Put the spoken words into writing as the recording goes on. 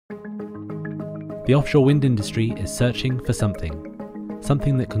The offshore wind industry is searching for something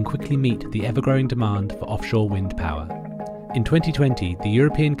that can quickly meet the ever-growing demand for offshore wind power. In 2020, the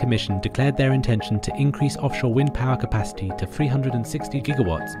European Commission declared their intention to increase offshore wind power capacity to 360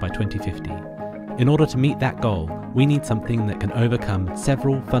 gigawatts by 2050. In order to meet that goal, we need something that can overcome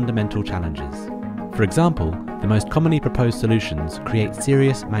several fundamental challenges. For example, the most commonly proposed solutions create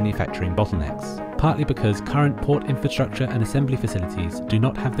serious manufacturing bottlenecks, partly because current port infrastructure and assembly facilities do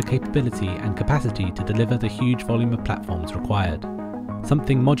not have the capability and capacity to deliver the huge volume of platforms required.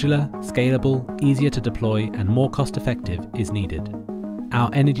 Something modular, scalable, easier to deploy, and more cost-effective is needed. Our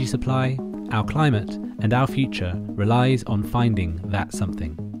energy supply, our climate, and our future relies on finding that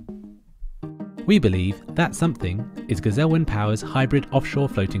something. We believe that something is Gazelle Wind Power's hybrid offshore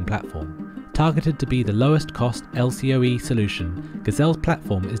floating platform. Targeted to be the lowest cost LCOE solution, Gazelle's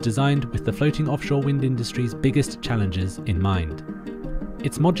platform is designed with the floating offshore wind industry's biggest challenges in mind.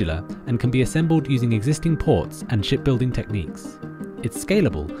 It's modular and can be assembled using existing ports and shipbuilding techniques. It's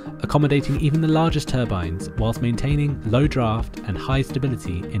scalable, accommodating even the largest turbines whilst maintaining low draft and high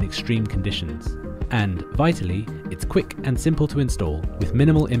stability in extreme conditions. And, vitally, it's quick and simple to install with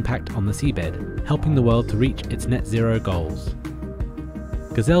minimal impact on the seabed, helping the world to reach its net zero goals.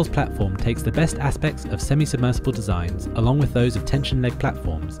 Gazelle's platform takes the best aspects of semi-submersible designs along with those of tension-leg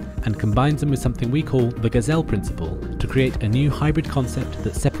platforms and combines them with something we call the Gazelle principle to create a new hybrid concept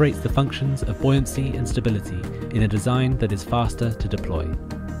that separates the functions of buoyancy and stability in a design that is faster to deploy.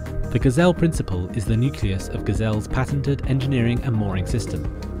 The Gazelle principle is the nucleus of Gazelle's patented engineering and mooring system.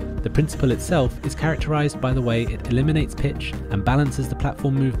 The principle itself is characterized by the way it eliminates pitch and balances the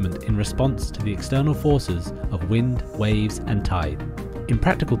platform movement in response to the external forces of wind, waves, and tide. In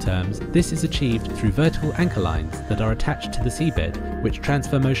practical terms, this is achieved through vertical anchor lines that are attached to the seabed, which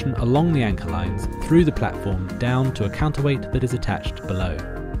transfer motion along the anchor lines through the platform down to a counterweight that is attached below.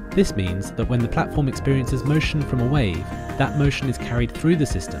 This means that when the platform experiences motion from a wave, that motion is carried through the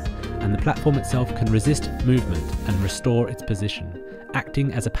system, and the platform itself can resist movement and restore its position,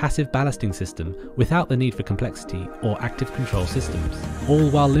 acting as a passive ballasting system without the need for complexity or active control systems, all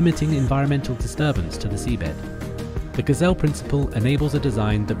while limiting environmental disturbance to the seabed. The Gazelle principle enables a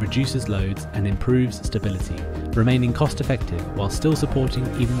design that reduces loads and improves stability, remaining cost-effective while still supporting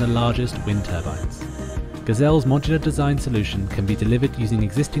even the largest wind turbines. Gazelle's modular design solution can be delivered using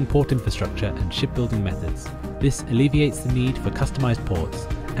existing port infrastructure and shipbuilding methods. This alleviates the need for customized ports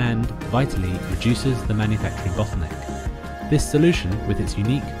and, vitally, reduces the manufacturing bottleneck. This solution, with its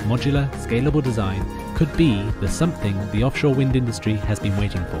unique, modular, scalable design, could be the something the offshore wind industry has been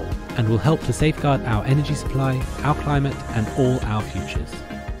waiting for, and will help to safeguard our energy supply, our climate, and all our futures.